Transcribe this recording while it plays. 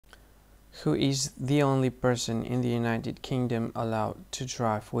Who is the only person in the United Kingdom allowed to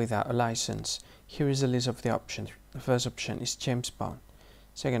drive without a license? Here is a list of the options. The first option is James Bond.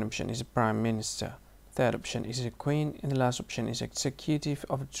 Second option is a Prime Minister. Third option is a Queen. And the last option is Executive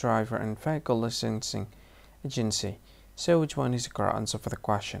of Driver and Vehicle Licensing Agency. So which one is the correct answer for the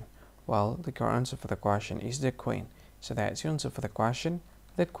question? Well, the correct answer for the question is the Queen. So that's the answer for the question,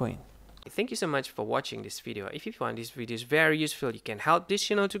 the Queen. Thank you so much for watching this video. If you find this video very useful, you can help this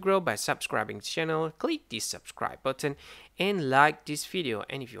channel to grow by subscribing to the channel. Click this subscribe button and like this video.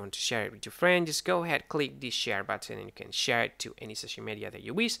 And if you want to share it with your friends, just go ahead, click this share button and you can share it to any social media that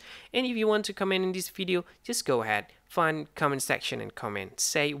you wish. And if you want to comment in this video, just go ahead, find comment section and comment.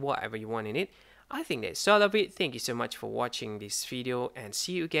 Say whatever you want in it. I think that's all of it. Thank you so much for watching this video and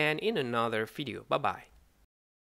see you again in another video. Bye bye.